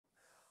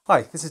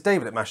Hi, this is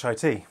David at Mash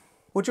IT.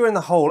 Well, during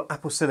the whole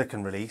Apple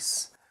Silicon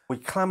release, we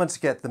clamoured to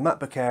get the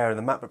MacBook Air and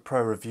the MacBook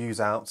Pro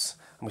reviews out,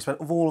 and we spent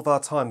all of our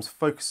time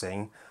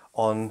focusing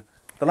on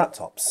the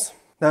laptops.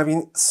 Now, I've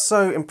been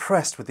so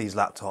impressed with these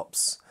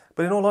laptops,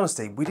 but in all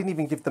honesty, we didn't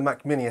even give the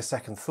Mac Mini a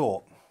second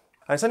thought.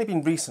 And it's only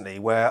been recently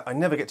where I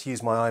never get to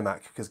use my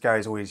iMac because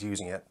Gary's always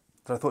using it,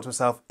 that I thought to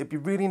myself, it'd be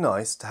really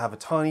nice to have a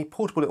tiny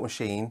portable little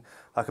machine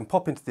I can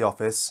pop into the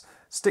office,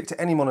 stick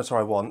to any monitor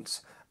I want,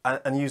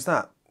 and use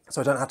that. So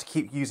I don't have to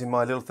keep using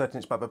my little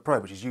 13-inch MacBook Pro,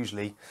 which is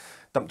usually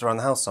dumped around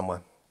the house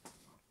somewhere.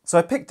 So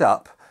I picked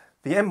up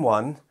the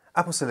M1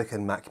 Apple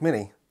Silicon Mac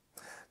Mini.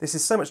 This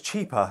is so much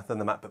cheaper than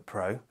the MacBook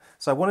Pro,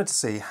 so I wanted to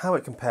see how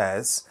it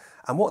compares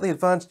and what the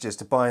advantages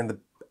to buying the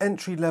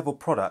entry-level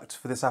product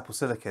for this Apple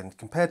Silicon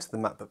compared to the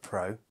MacBook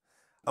Pro,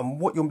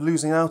 and what you're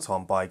losing out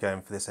on by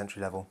going for this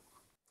entry level.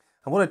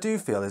 And what I do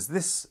feel is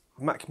this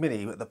Mac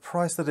Mini, at the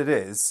price that it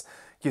is,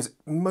 gives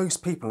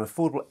most people an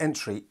affordable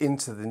entry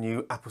into the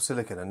new Apple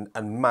Silicon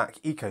and Mac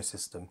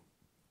ecosystem.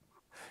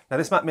 Now,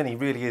 this Mac Mini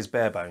really is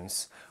bare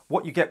bones.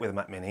 What you get with a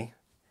Mac Mini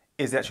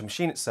is the actual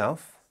machine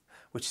itself,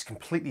 which is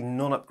completely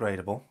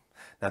non-upgradable.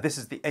 Now, this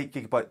is the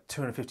 8GB,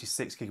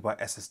 256GB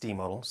SSD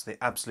model, so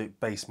the absolute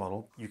base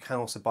model. You can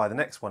also buy the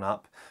next one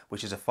up,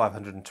 which is a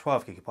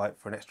 512GB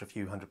for an extra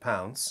few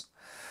 £100.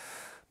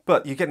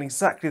 But you're getting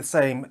exactly the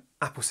same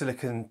Apple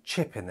Silicon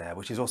chip in there,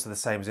 which is also the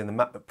same as in the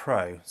MacBook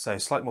Pro. So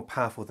slightly more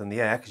powerful than the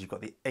Air because you've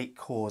got the 8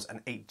 cores and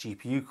 8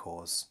 GPU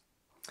cores.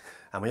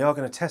 And we are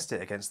going to test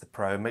it against the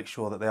Pro and make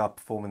sure that they are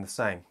performing the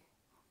same.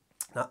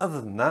 Now, other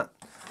than that,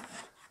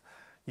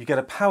 you get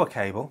a power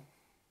cable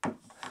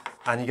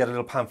and you get a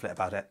little pamphlet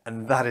about it,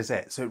 and that is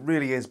it. So it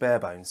really is bare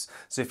bones.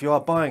 So if you are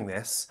buying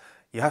this,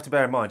 you have to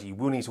bear in mind you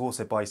will need to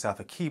also buy yourself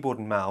a keyboard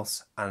and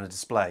mouse and a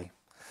display.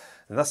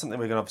 And that's something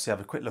we're going to obviously have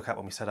a quick look at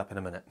when we set up in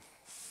a minute.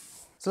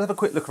 So let's have a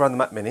quick look around the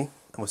Mac Mini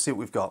and we'll see what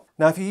we've got.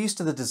 Now, if you're used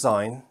to the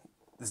design,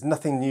 there's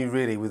nothing new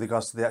really with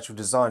regards to the actual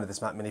design of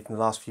this Mac Mini from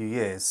the last few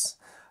years.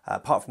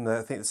 Apart from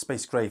I think the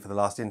space grey for the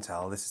last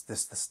Intel, this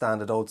is the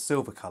standard old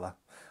silver colour.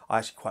 I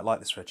actually quite like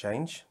this for a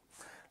change.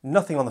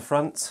 Nothing on the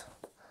front,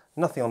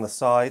 nothing on the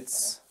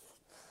sides.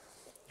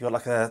 You've got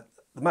like the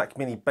Mac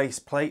Mini base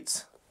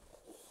plate,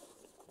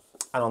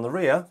 and on the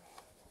rear,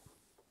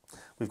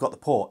 we've got the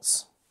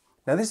ports.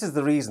 Now, this is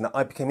the reason that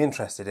I became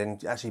interested in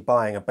actually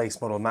buying a base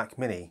model Mac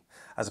Mini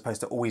as opposed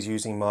to always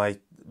using my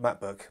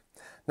MacBook.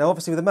 Now,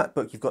 obviously with a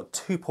MacBook, you've got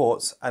 2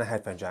 ports and a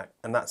headphone jack,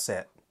 and that's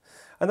it.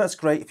 And that's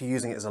great if you're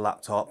using it as a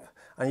laptop,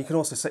 and you can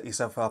also set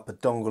yourself up a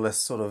dongle-less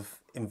sort of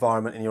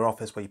environment in your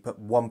office where you put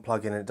one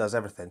plug in and it does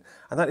everything.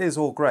 And that is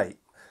all great.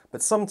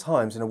 But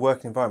sometimes in a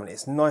working environment,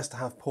 it's nice to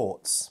have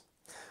ports.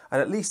 And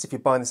at least if you're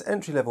buying this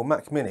entry-level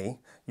Mac Mini,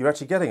 you're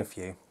actually getting a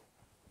few.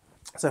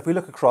 So if we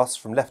look across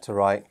from left to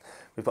right,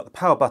 we've got the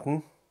power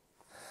button,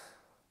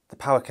 the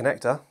power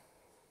connector,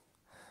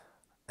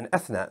 an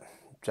Ethernet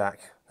jack.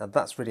 Now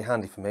that's really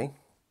handy for me.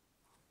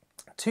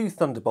 2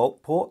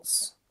 Thunderbolt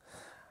ports,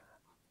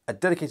 a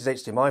dedicated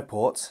HDMI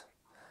port,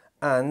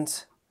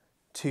 and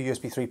 2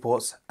 USB 3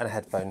 ports and a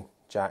headphone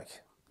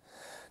jack.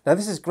 Now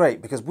this is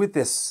great because with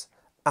this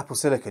Apple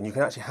Silicon you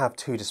can actually have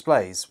 2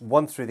 displays,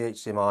 one through the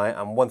HDMI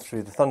and one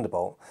through the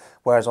Thunderbolt,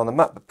 whereas on the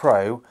MacBook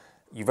Pro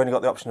you've only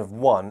got the option of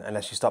one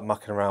unless you start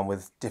mucking around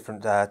with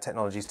different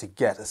technologies to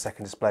get a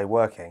second display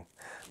working.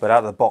 But out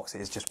of the box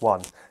it is just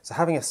one. So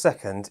having a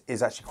second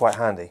is actually quite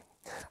handy.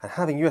 And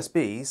having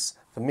USBs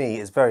for me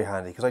is very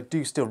handy because I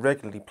do still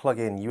regularly plug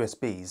in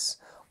USBs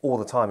all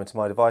the time into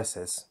my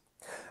devices.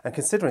 And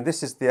considering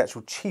this is the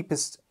actual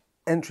cheapest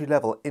entry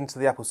level into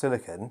the Apple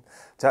Silicon,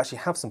 to actually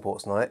have some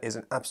ports on it is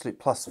an absolute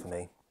plus for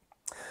me.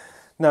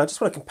 Now I just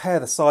want to compare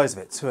the size of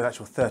it to an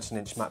actual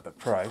 13-inch MacBook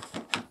Pro.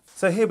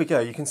 So here we go,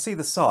 you can see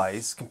the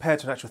size compared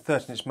to an actual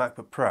 13-inch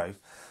MacBook Pro.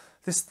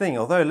 This thing,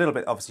 although a little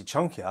bit obviously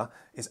chunkier,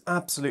 is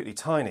absolutely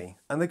tiny.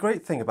 And the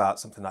great thing about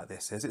something like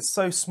this is it's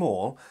so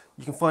small,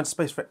 you can find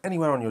space for it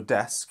anywhere on your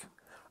desk,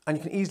 and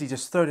you can easily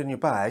just throw it in your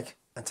bag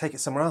and take it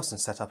somewhere else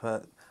and set up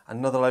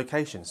another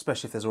location,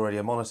 especially if there's already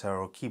a monitor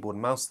or a keyboard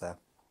and mouse there.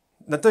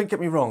 Now don't get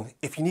me wrong,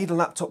 if you need a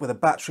laptop with a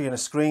battery and a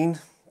screen,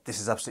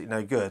 this is absolutely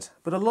no good.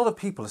 But a lot of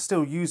people are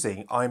still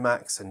using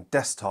iMacs and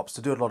desktops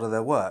to do a lot of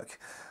their work.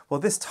 Well,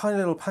 this tiny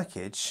little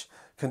package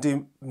can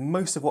do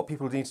most of what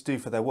people need to do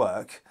for their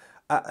work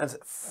at a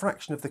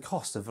fraction of the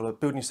cost of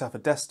building yourself a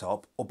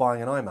desktop or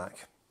buying an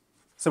iMac.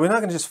 So we're now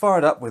going to just fire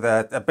it up with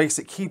a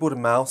basic keyboard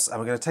and mouse, and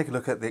we're going to take a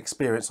look at the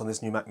experience on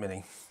this new Mac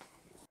Mini.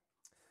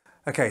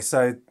 Okay,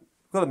 so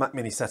we've got the Mac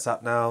Mini set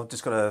up now,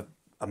 just got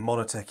a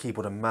monitor,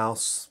 keyboard and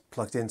mouse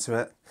plugged into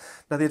it.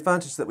 Now the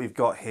advantage that we've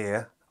got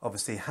here,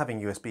 obviously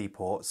having USB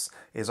ports,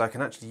 is I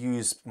can actually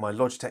use my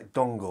Logitech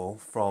dongle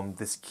from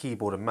this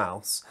keyboard and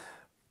mouse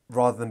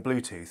rather than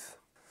Bluetooth.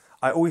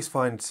 I always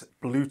find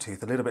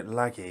Bluetooth a little bit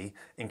laggy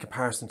in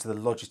comparison to the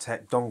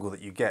Logitech dongle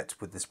that you get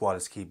with this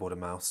wireless keyboard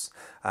and mouse.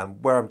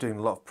 Where I'm doing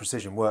a lot of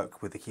precision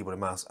work with the keyboard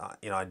and mouse,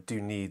 I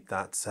do need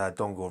that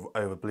dongle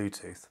over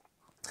Bluetooth.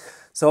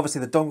 So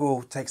obviously the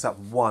dongle takes up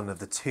one of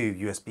the 2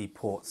 USB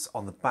ports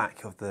on the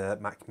back of the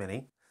Mac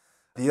Mini.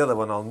 The other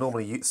one I'll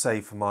normally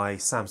save for my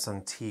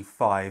Samsung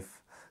T5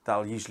 that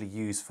I'll usually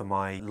use for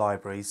my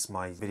libraries,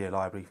 my video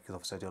library, because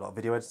obviously I do a lot of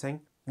video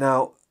editing.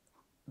 Now,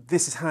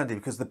 this is handy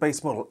because the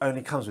base model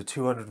only comes with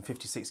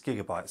 256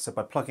 gigabytes. So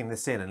by plugging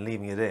this in and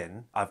leaving it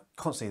in, I've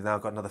constantly now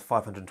got another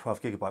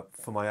 512 gigabyte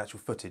for my actual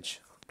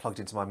footage plugged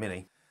into my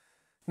Mini.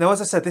 Now,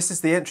 as I said, this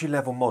is the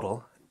entry-level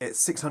model.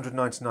 It's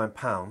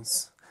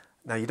 £699.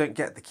 Now, you don't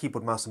get the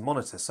keyboard, mouse and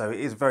monitor, so it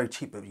is very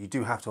cheap, but you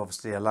do have to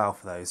obviously allow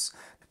for those.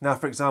 Now,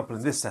 for example,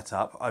 in this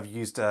setup, I've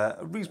used a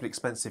reasonably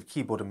expensive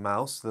keyboard and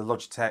mouse, the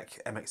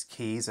Logitech MX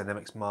Keys and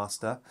MX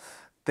Master.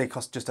 They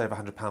cost just over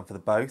 £100 for the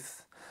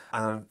both.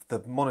 And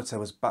the monitor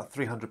was about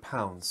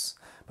 £300.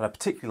 But I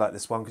particularly like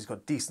this one because it's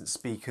got decent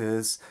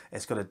speakers,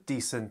 it's got a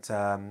decent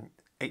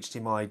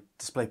HDMI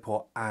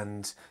DisplayPort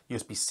and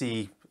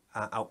USB-C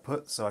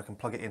output, so I can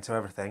plug it into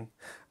everything,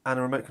 and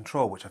a remote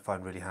control, which I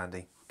find really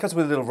handy. Comes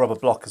with a little rubber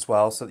block as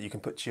well, so that you can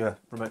put your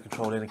remote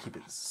control in and keep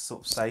it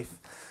sort of safe.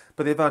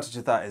 But the advantage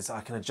of that is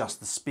I can adjust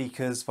the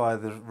speakers via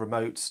the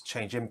remote,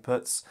 change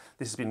inputs.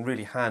 This has been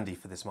really handy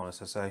for this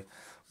monitor, so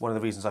one of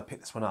the reasons I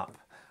picked this one up.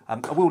 I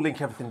will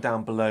link everything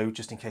down below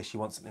just in case you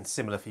want something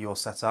similar for your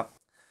setup.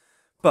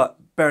 But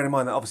bearing in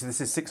mind that obviously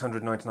this is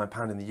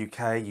 £699 in the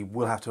UK, you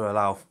will have to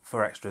allow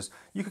for extras.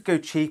 You could go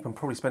cheap and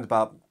probably spend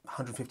about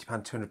 £150,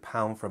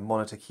 £200 for a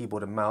monitor,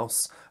 keyboard and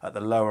mouse at the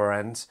lower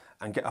end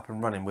and get up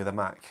and running with a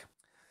Mac.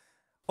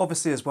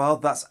 Obviously as well,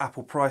 that's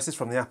Apple prices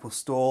from the Apple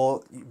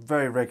Store.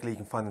 Very regularly you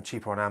can find them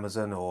cheaper on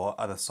Amazon or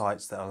other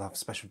sites that will have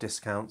special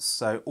discounts.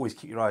 So always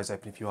keep your eyes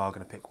open if you are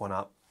going to pick one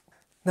up.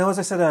 Now, as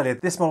I said earlier,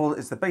 this model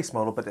is the base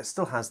model, but it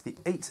still has the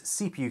 8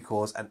 CPU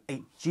cores and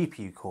 8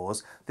 GPU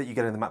cores that you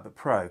get in the MacBook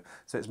Pro.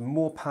 So it's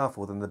more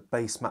powerful than the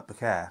base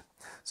MacBook Air.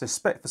 So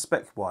spec for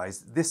spec wise,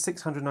 this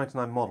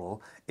 $699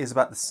 model is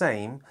about the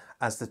same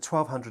as the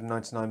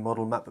 $1,299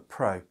 model MacBook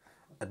Pro.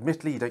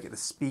 Admittedly, you don't get the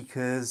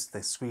speakers,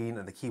 the screen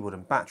and the keyboard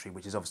and battery,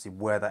 which is obviously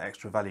where that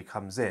extra value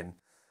comes in.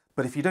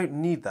 But if you don't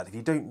need that, if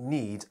you don't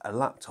need a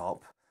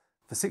laptop,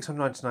 for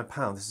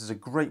 £699, this is a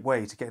great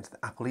way to get into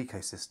the Apple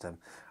ecosystem,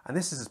 and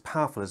this is as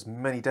powerful as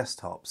many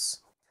desktops.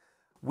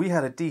 We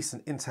had a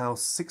decent Intel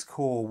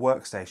 6-core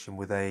workstation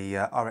with a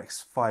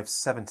RX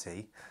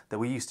 570 that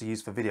we used to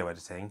use for video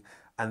editing,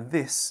 and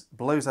this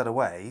blows that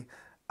away,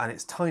 and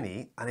it's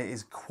tiny, and it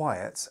is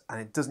quiet,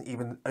 and it doesn't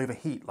even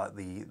overheat like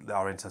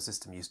our Intel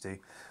system used to.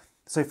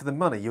 So for the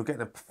money, you're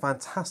getting a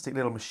fantastic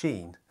little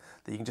machine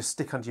that you can just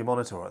stick under your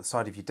monitor or at the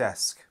side of your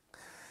desk.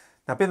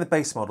 Now, being the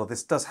base model,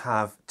 this does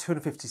have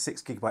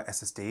 256GB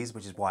SSDs,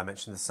 which is why I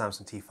mentioned the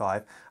Samsung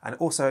T5, and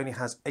it also only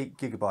has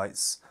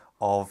 8GB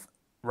of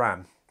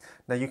RAM.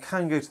 Now, you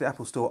can go to the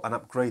Apple Store and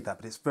upgrade that,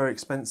 but it's very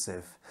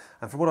expensive.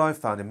 And from what I've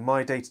found in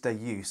my day-to-day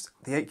use,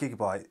 the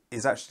 8GB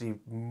is actually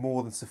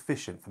more than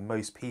sufficient for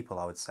most people,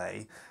 I would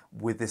say,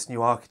 with this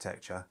new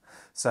architecture.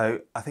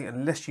 So I think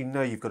unless you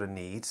know you've got a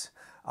need,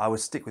 I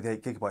would stick with the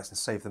 8GB and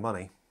save the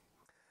money.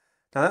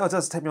 Now that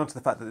does take me on to the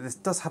fact that this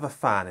does have a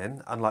fan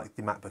in, unlike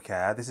the MacBook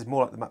Air. This is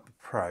more like the MacBook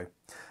Pro.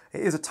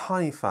 It is a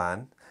tiny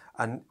fan,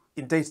 and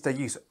in day-to-day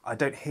use, I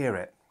don't hear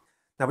it.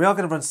 Now we are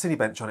going to run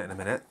Cinebench on it in a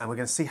minute, and we're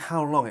going to see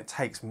how long it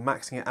takes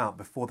maxing it out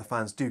before the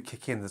fans do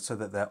kick in so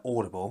that they're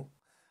audible.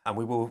 And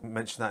we will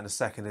mention that in a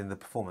second in the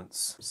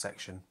performance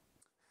section.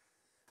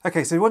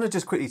 Okay, so we want to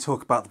just quickly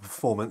talk about the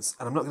performance,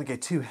 and I'm not going to go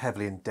too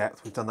heavily in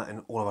depth. We've done that in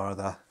all of our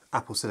other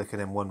Apple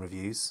Silicon M1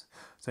 reviews.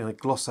 So I'm going to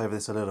gloss over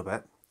this a little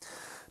bit.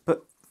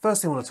 But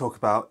first thing I want to talk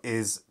about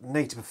is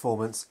native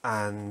performance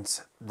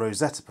and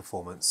Rosetta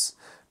performance,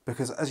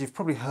 because as you've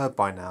probably heard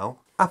by now,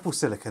 Apple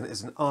Silicon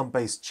is an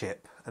ARM-based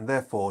chip and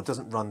therefore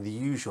doesn't run the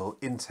usual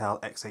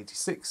Intel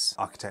x86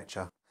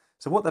 architecture.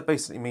 So what that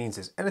basically means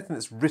is anything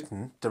that's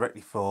written directly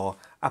for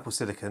Apple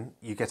Silicon,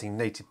 you're getting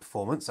native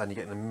performance and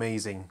you're getting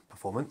amazing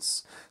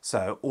performance.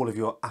 So all of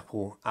your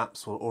Apple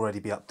apps will already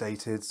be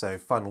updated. So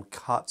Final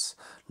Cut,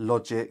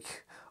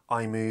 Logic,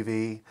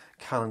 iMovie,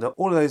 Calendar,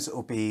 all of those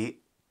will be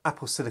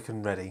Apple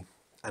Silicon ready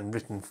and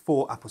written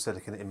for Apple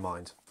Silicon in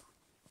mind.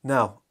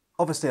 Now,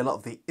 obviously a lot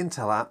of the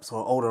Intel apps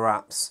or older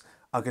apps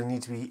are going to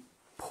need to be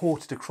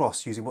ported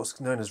across using what's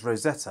known as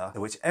Rosetta,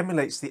 which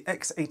emulates the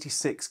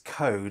x86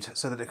 code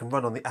so that it can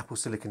run on the Apple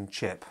Silicon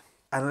chip.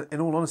 And in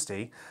all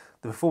honesty,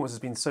 the performance has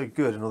been so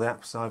good in all the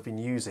apps I've been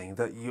using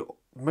that you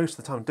most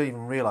of the time don't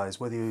even realise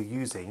whether you're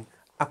using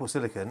Apple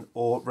Silicon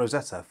or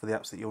Rosetta for the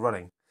apps that you're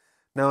running.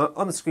 Now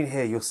on the screen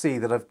here you'll see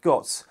that I've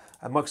got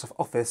a Microsoft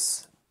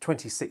Office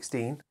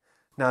 2016.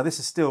 Now this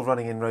is still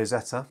running in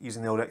Rosetta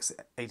using the old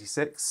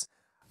x86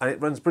 and it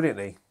runs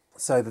brilliantly.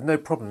 So there's no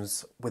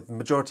problems with the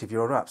majority of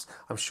your apps.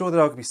 I'm sure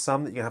there are going to be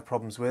some that you're going to have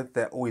problems with.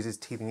 There always is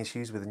teething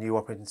issues with the new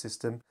operating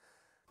system.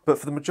 But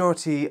for the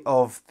majority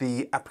of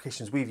the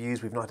applications we've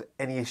used, we've not had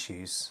any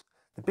issues.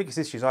 The biggest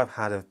issues I've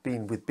had have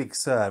been with Big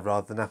Sur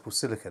rather than Apple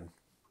Silicon.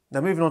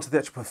 Now moving on to the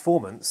actual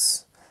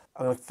performance,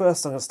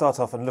 first I'm going to start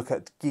off and look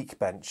at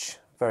Geekbench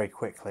very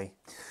quickly.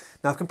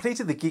 Now I've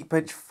completed the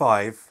Geekbench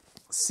 5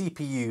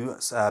 CPU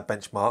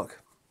benchmark,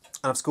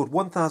 and I've scored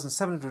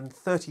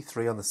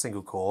 1,733 on the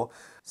single core,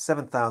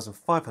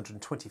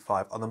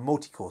 7,525 on the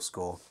multi-core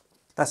score.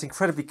 That's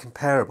incredibly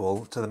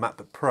comparable to the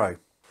MacBook Pro.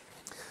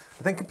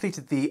 I then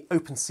completed the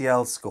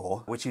OpenCL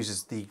score, which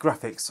uses the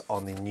graphics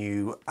on the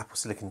new Apple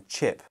Silicon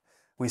chip.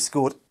 We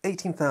scored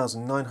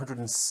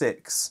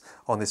 18,906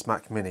 on this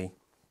Mac Mini.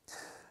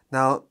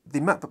 Now,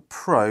 the MacBook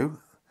Pro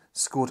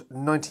scored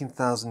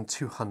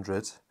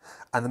 19,200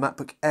 and the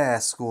MacBook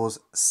Air scores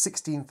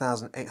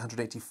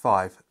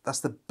 16,885. That's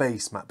the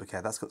base MacBook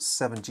Air. That's got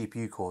 7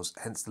 GPU cores,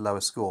 hence the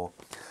lower score.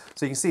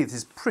 So you can see this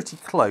is pretty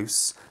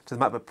close to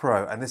the MacBook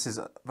Pro, and this is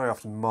very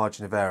often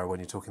margin of error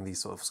when you're talking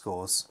these sort of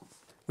scores.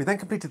 We then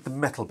completed the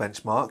metal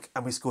benchmark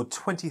and we scored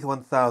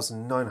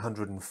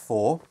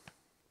 21,904.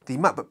 The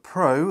MacBook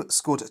Pro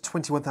scored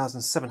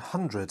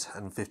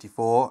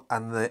 21,754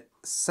 and the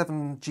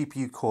 7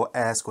 GPU core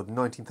Air scored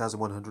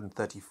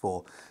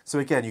 19,134. So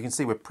again, you can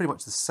see we're pretty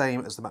much the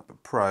same as the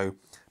MacBook Pro,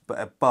 but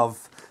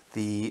above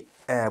the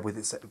Air with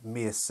its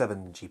mere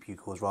 7 GPU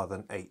cores rather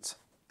than 8.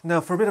 Now,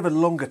 for a bit of a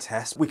longer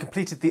test, we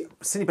completed the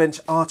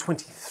Cinebench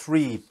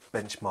R23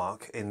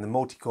 benchmark in the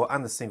multi-core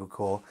and the single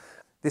core.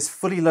 This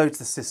fully loads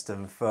the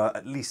system for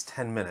at least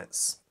 10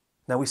 minutes.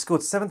 Now, we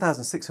scored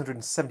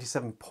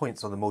 7,677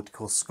 points on the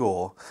multi-core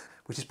score,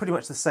 which is pretty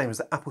much the same as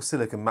the Apple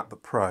Silicon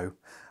MacBook Pro,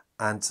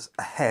 and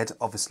ahead,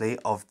 obviously,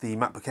 of the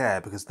MacBook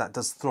Air, because that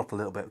does throttle a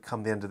little bit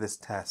come the end of this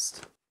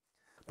test.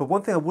 But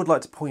one thing I would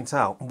like to point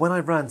out, when I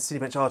ran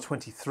Cinebench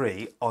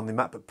R23 on the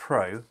MacBook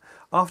Pro,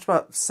 after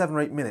about 7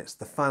 or 8 minutes,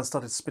 the fan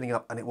started spinning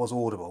up and it was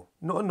audible.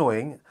 Not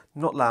annoying,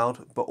 not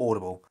loud, but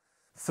audible.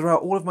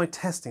 Throughout all of my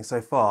testing so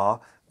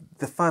far,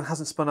 the fan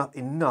hasn't spun up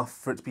enough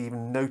for it to be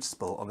even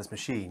noticeable on this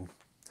machine.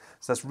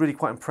 So that's really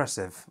quite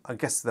impressive. I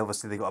guess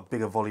obviously they've got a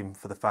bigger volume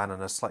for the fan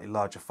and a slightly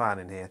larger fan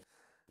in here,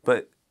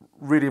 but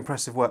really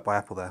impressive work by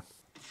Apple there.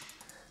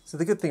 So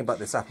the good thing about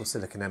this Apple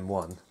Silicon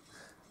M1,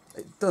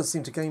 it does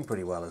seem to game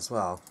pretty well as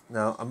well.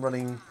 Now I'm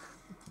running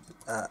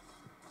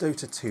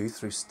Dota 2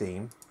 through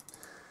Steam.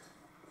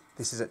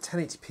 This is at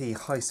 1080p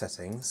high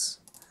settings,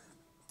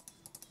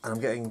 and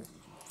I'm getting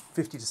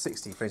 50 to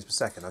 60 frames per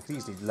second. I could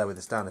easily lower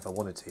this down if I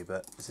wanted to,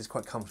 but this is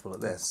quite comfortable at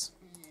this.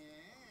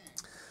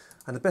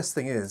 And the best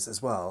thing is,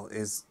 as well,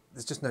 is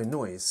there's just no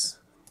noise.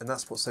 And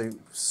that's what's so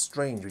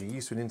strange when you're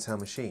used to an Intel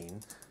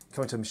machine,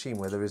 coming to a machine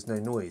where there is no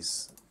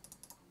noise.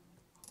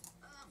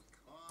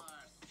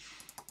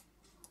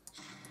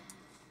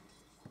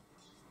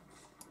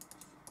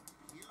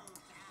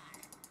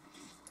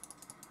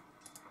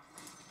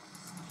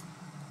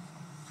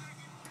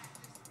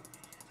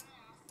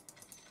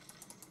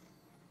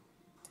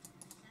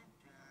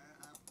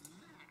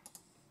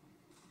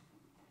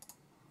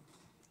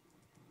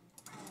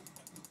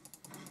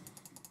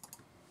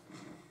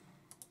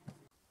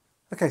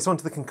 Okay, so on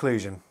to the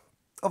conclusion.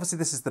 Obviously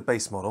this is the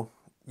base model.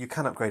 You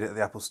can upgrade it at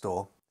the Apple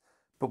Store.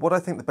 But what I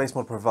think the base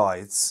model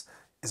provides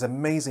is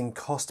amazing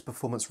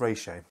cost-to-performance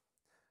ratio.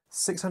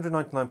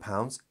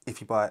 £699 if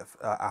you buy it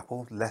at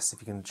Apple, less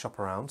if you can shop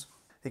around.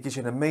 It gives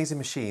you an amazing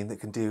machine that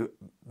can do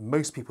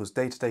most people's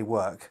day-to-day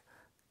work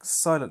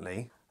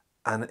silently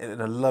and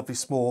in a lovely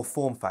small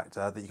form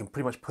factor that you can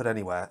pretty much put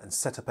anywhere and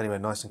set up anywhere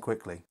nice and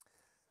quickly.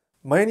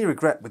 My only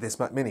regret with this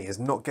Mac Mini is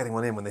not getting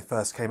one in when they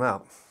first came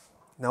out.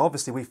 Now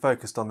obviously we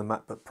focused on the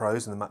MacBook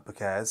Pros and the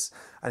MacBook Airs,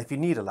 and if you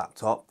need a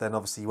laptop then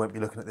obviously you won't be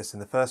looking at this in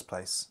the first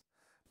place.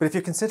 But if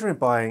you're considering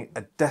buying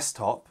a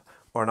desktop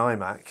or an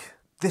iMac,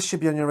 this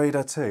should be on your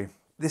radar too.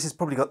 This has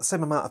probably got the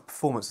same amount of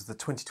performance as the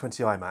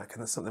 2020 iMac,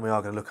 and that's something we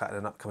are going to look at in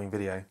an upcoming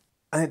video.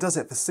 And it does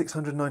it for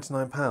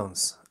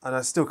 £699, and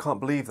I still can't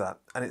believe that.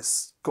 And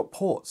it's got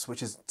ports,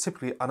 which is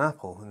typically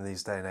un-Apple in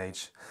these day and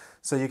age.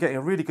 So you're getting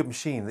a really good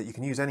machine that you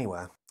can use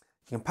anywhere.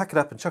 You can pack it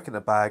up and chuck it in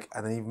a bag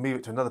and then even move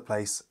it to another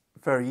place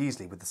very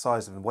easily with the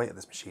size and weight of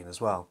this machine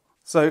as well.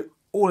 So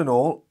all in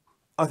all,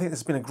 I think this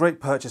has been a great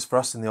purchase for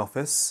us in the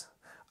office.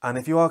 And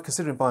if you are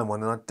considering buying one,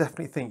 then I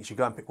definitely think you should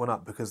go and pick one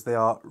up because they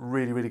are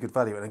really, really good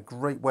value and a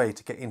great way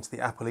to get into the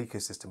Apple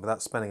ecosystem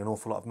without spending an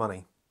awful lot of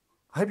money.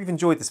 I hope you've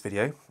enjoyed this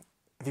video.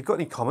 If you've got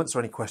any comments or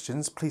any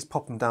questions, please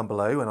pop them down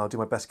below and I'll do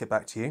my best to get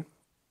back to you.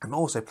 And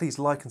also please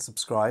like and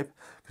subscribe.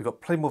 We've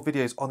got plenty more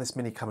videos on this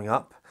Mini coming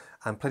up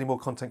and plenty more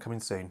content coming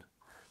soon.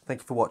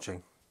 Thank you for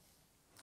watching.